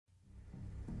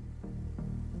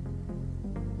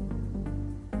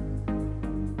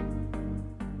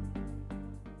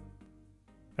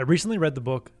I recently read the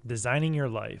book Designing Your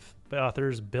Life by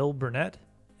authors Bill Burnett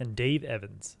and Dave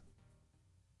Evans.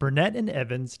 Burnett and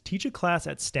Evans teach a class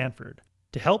at Stanford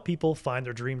to help people find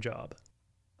their dream job.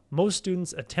 Most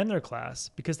students attend their class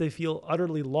because they feel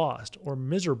utterly lost or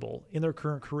miserable in their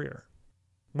current career.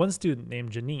 One student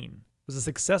named Janine was a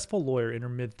successful lawyer in her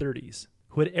mid-30s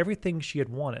who had everything she had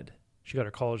wanted. She got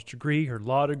her college degree, her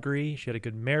law degree, she had a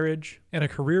good marriage, and a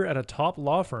career at a top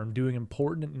law firm doing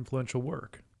important and influential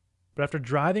work. But after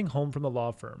driving home from the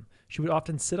law firm, she would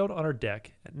often sit out on her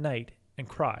deck at night and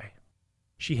cry.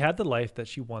 She had the life that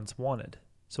she once wanted,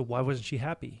 so why wasn't she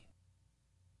happy?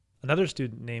 Another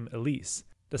student named Elise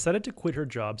decided to quit her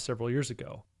job several years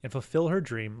ago and fulfill her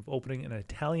dream of opening an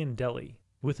Italian deli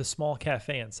with a small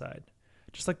cafe inside,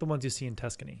 just like the ones you see in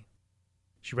Tuscany.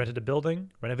 She rented a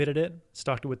building, renovated it,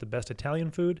 stocked it with the best Italian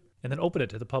food, and then opened it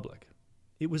to the public.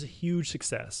 It was a huge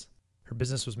success. Her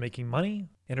business was making money,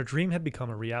 and her dream had become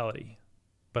a reality.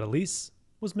 But Elise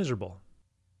was miserable.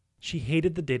 She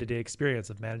hated the day-to-day experience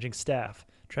of managing staff,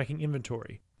 tracking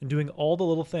inventory, and doing all the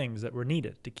little things that were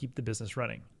needed to keep the business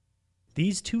running.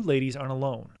 These two ladies aren't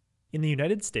alone. In the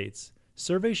United States,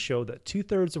 surveys show that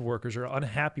 2/3 of workers are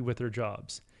unhappy with their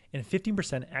jobs, and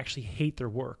 15% actually hate their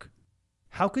work.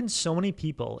 How can so many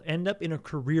people end up in a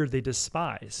career they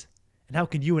despise? And how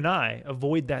can you and I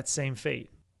avoid that same fate?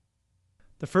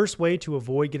 The first way to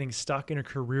avoid getting stuck in a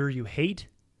career you hate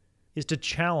is to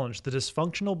challenge the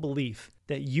dysfunctional belief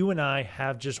that you and I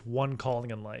have just one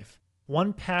calling in life,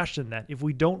 one passion that if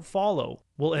we don't follow,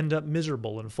 we'll end up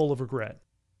miserable and full of regret.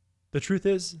 The truth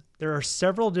is, there are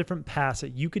several different paths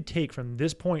that you could take from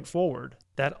this point forward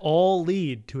that all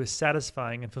lead to a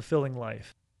satisfying and fulfilling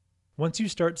life. Once you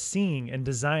start seeing and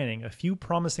designing a few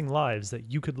promising lives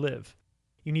that you could live,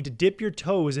 you need to dip your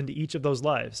toes into each of those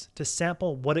lives to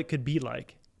sample what it could be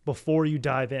like before you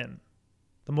dive in.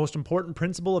 The most important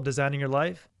principle of designing your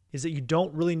life is that you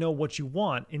don't really know what you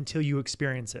want until you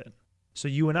experience it. So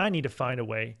you and I need to find a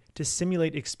way to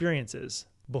simulate experiences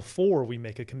before we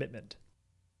make a commitment.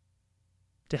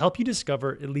 To help you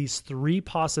discover at least 3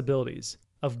 possibilities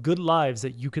of good lives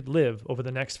that you could live over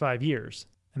the next 5 years,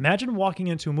 imagine walking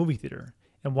into a movie theater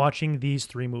and watching these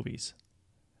 3 movies.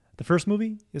 The first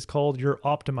movie is called Your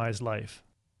Optimized Life.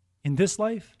 In this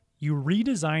life, you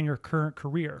redesign your current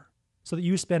career so that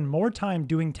you spend more time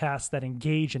doing tasks that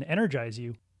engage and energize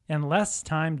you and less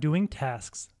time doing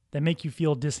tasks that make you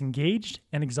feel disengaged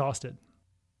and exhausted.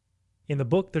 In the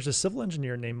book, there's a civil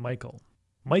engineer named Michael.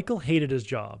 Michael hated his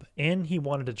job and he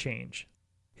wanted to change.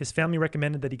 His family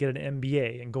recommended that he get an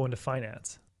MBA and go into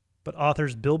finance. But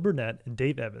authors Bill Burnett and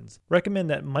Dave Evans recommend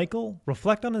that Michael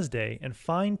reflect on his day and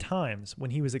find times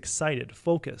when he was excited,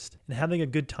 focused, and having a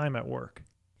good time at work,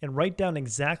 and write down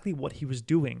exactly what he was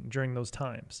doing during those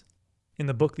times. In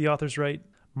the book, the authors write,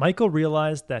 Michael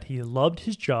realized that he loved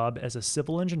his job as a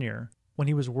civil engineer when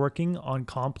he was working on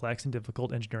complex and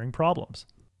difficult engineering problems.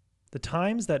 The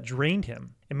times that drained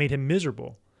him and made him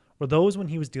miserable were those when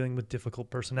he was dealing with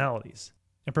difficult personalities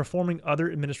and performing other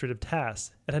administrative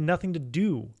tasks that had nothing to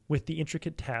do with the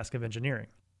intricate task of engineering.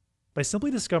 By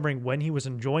simply discovering when he was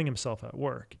enjoying himself at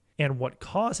work and what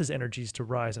caused his energies to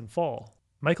rise and fall,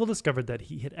 Michael discovered that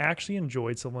he had actually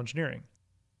enjoyed civil engineering.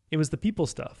 It was the people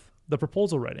stuff, the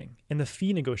proposal writing, and the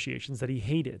fee negotiations that he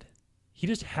hated. He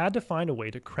just had to find a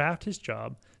way to craft his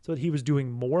job so that he was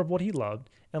doing more of what he loved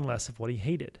and less of what he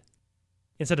hated.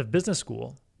 Instead of business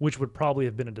school, which would probably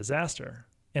have been a disaster,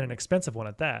 and an expensive one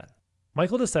at that,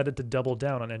 Michael decided to double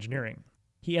down on engineering.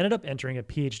 He ended up entering a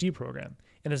PhD program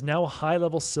and is now a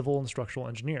high-level civil and structural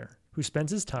engineer who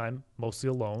spends his time, mostly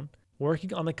alone,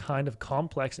 working on the kind of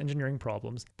complex engineering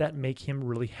problems that make him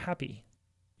really happy.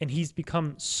 And he's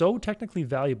become so technically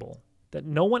valuable that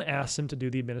no one asks him to do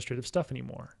the administrative stuff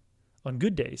anymore. On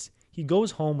good days, he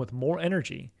goes home with more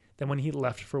energy than when he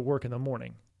left for work in the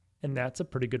morning, and that's a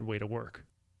pretty good way to work.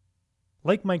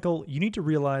 Like Michael, you need to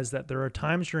realize that there are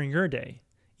times during your day,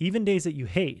 even days that you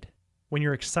hate, when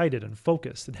you're excited and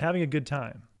focused and having a good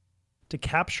time. To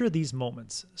capture these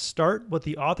moments, start what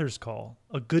the authors call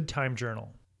a good time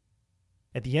journal.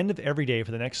 At the end of every day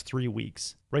for the next 3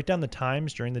 weeks, write down the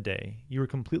times during the day you were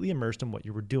completely immersed in what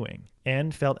you were doing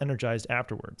and felt energized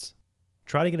afterwards.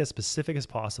 Try to get as specific as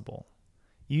possible.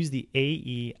 Use the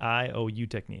AEIOU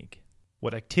technique.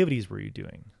 What activities were you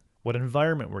doing? What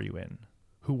environment were you in?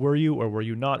 Who were you or were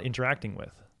you not interacting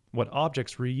with? What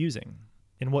objects were you using?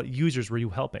 And what users were you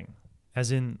helping?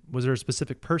 As in, was there a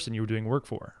specific person you were doing work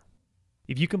for?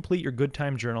 If you complete your good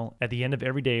time journal at the end of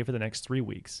every day for the next 3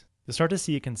 weeks, you'll start to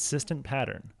see a consistent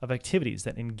pattern of activities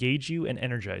that engage you and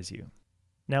energize you.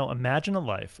 Now imagine a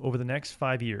life over the next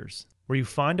 5 years where you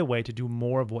find a way to do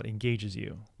more of what engages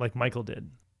you, like Michael did.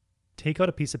 take out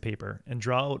a piece of paper and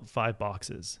draw out 5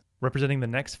 boxes, representing the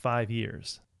next 5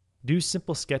 years. Do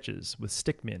simple sketches with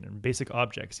stickmen and basic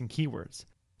objects and keywords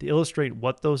to illustrate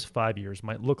what those 5 years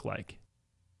might look like.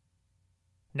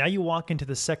 Now you walk into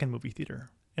the second movie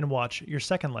theater and watch your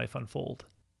second life unfold.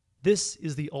 This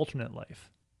is the alternate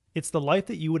life. It's the life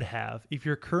that you would have if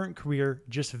your current career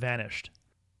just vanished.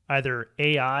 Either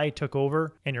AI took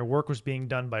over and your work was being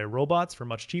done by robots for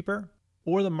much cheaper,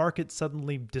 or the market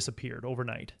suddenly disappeared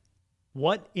overnight.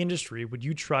 What industry would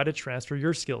you try to transfer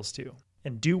your skills to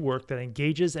and do work that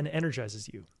engages and energizes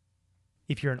you?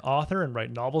 If you're an author and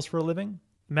write novels for a living,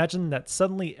 imagine that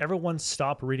suddenly everyone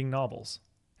stopped reading novels,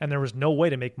 and there was no way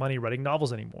to make money writing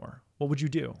novels anymore. What would you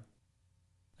do?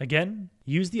 Again,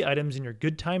 use the items in your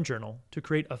good time journal to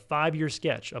create a 5-year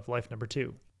sketch of life number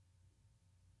 2.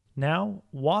 Now,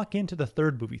 walk into the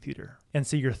third movie theater and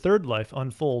see your third life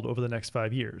unfold over the next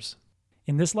 5 years.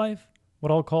 In this life,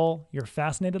 what I'll call your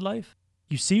fascinated life,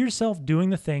 you see yourself doing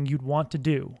the thing you'd want to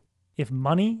do if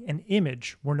money and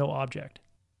image were no object.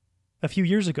 A few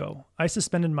years ago, I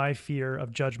suspended my fear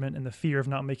of judgment and the fear of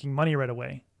not making money right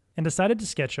away, and decided to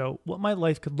sketch out what my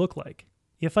life could look like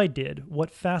if I did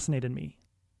what fascinated me.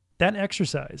 That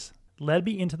exercise led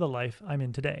me into the life I'm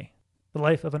in today, the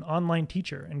life of an online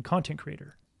teacher and content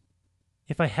creator.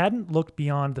 If I hadn't looked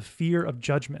beyond the fear of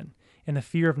judgment and the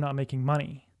fear of not making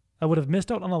money, I would have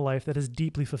missed out on a life that is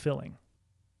deeply fulfilling.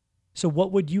 So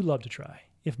what would you love to try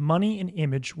if money and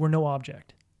image were no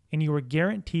object, and you were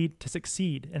guaranteed to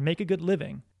succeed and make a good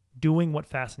living doing what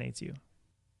fascinates you?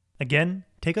 Again,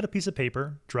 take out a piece of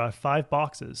paper, draw 5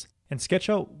 boxes, and sketch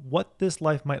out what this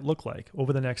life might look like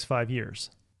over the next 5 years.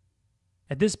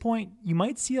 At this point, you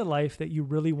might see a life that you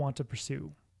really want to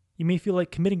pursue. You may feel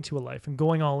like committing to a life and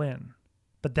going all in,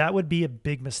 but that would be a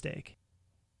big mistake.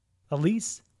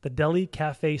 Elise, the deli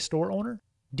cafe store owner,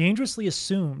 dangerously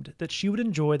assumed that she would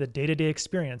enjoy the day-to-day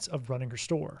experience of running her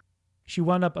store. She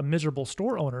wound up a miserable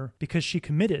store owner because she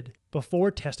committed before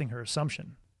testing her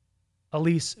assumption.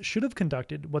 Elise should have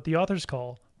conducted what the authors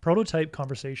call prototype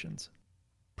conversations.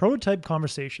 Prototype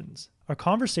conversations are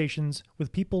conversations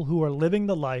with people who are living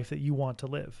the life that you want to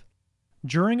live.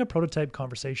 During a prototype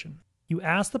conversation, you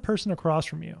ask the person across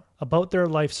from you about their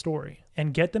life story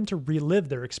and get them to relive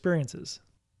their experiences.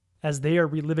 As they are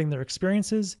reliving their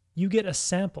experiences, you get a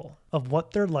sample of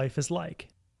what their life is like.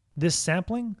 This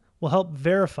sampling will help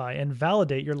verify and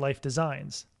validate your life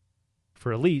designs.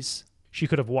 For Elise, she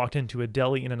could have walked into a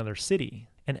deli in another city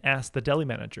and asked the deli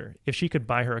manager if she could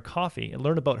buy her a coffee and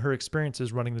learn about her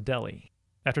experiences running the deli.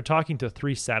 After talking to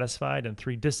 3 satisfied and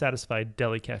 3 dissatisfied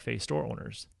deli cafe store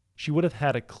owners, she would have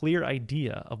had a clear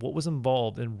idea of what was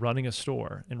involved in running a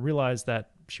store and realized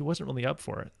that she wasn't really up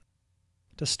for it.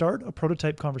 To start a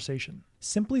prototype conversation,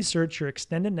 simply search your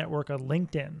extended network on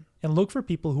LinkedIn and look for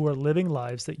people who are living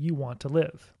lives that you want to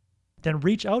live. Then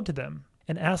reach out to them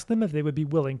and ask them if they would be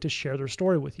willing to share their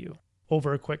story with you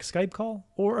over a quick Skype call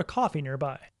or a coffee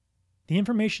nearby. The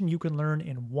information you can learn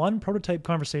in one prototype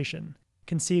conversation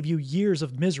can save you years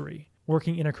of misery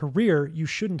working in a career you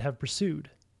shouldn't have pursued.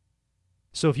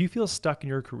 So if you feel stuck in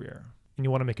your career and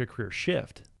you want to make a career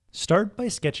shift, start by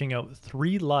sketching out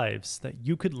 3 lives that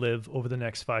you could live over the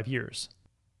next 5 years.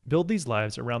 Build these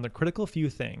lives around the critical few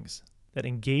things that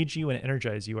engage you and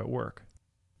energize you at work.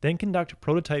 Then conduct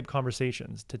prototype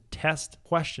conversations to test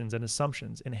questions and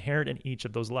assumptions inherent in each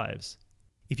of those lives.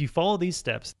 If you follow these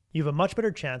steps, you have a much better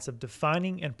chance of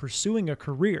defining and pursuing a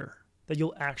career that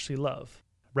you'll actually love,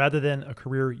 rather than a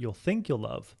career you'll think you'll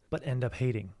love, but end up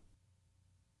hating.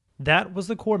 That was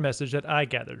the core message that I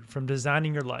gathered from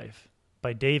Designing Your Life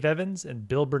by Dave Evans and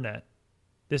Bill Burnett.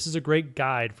 This is a great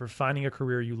guide for finding a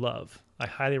career you love. I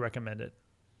highly recommend it.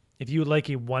 If you would like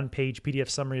a 1-page PDF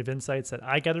summary of insights that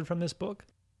I gathered from this book,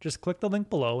 just click the link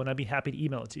below and I'd be happy to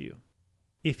email it to you.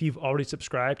 If you've already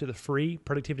subscribed to the free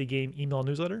Productivity Game email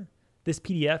newsletter, this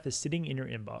PDF is sitting in your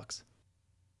inbox.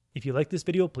 If you like this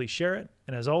video, please share it.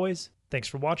 And as always, thanks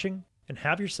for watching and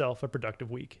have yourself a productive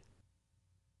week.